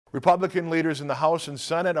Republican leaders in the House and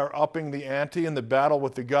Senate are upping the ante in the battle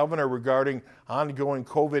with the governor regarding ongoing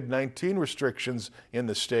COVID-19 restrictions in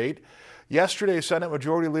the state. Yesterday, Senate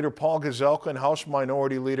Majority Leader Paul Gazelka and House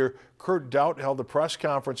Minority Leader Kurt Daudt held a press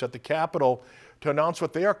conference at the Capitol to announce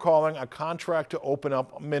what they are calling a contract to open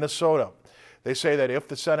up Minnesota. They say that if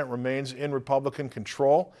the Senate remains in Republican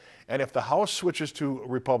control and if the House switches to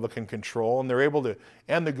Republican control and they're able to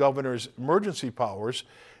end the governor's emergency powers,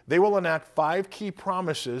 they will enact 5 key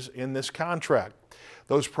promises in this contract.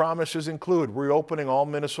 Those promises include reopening all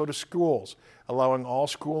Minnesota schools, allowing all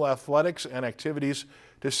school athletics and activities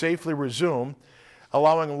to safely resume,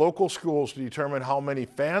 allowing local schools to determine how many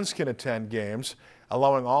fans can attend games,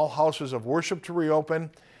 allowing all houses of worship to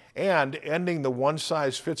reopen, and ending the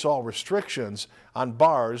one-size-fits-all restrictions on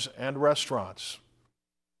bars and restaurants.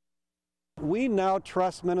 We now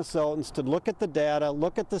trust Minnesotans to look at the data,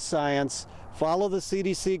 look at the science, follow the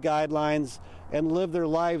CDC guidelines, and live their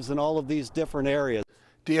lives in all of these different areas.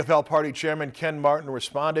 DFL Party Chairman Ken Martin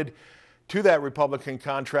responded to that Republican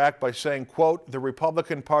contract by saying, quote, "The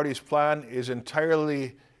Republican Party's plan is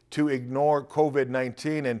entirely to ignore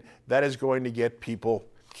COVID-19, and that is going to get people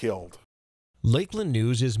killed." Lakeland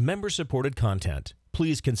News is member-supported content.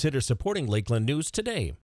 Please consider supporting Lakeland News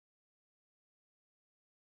today.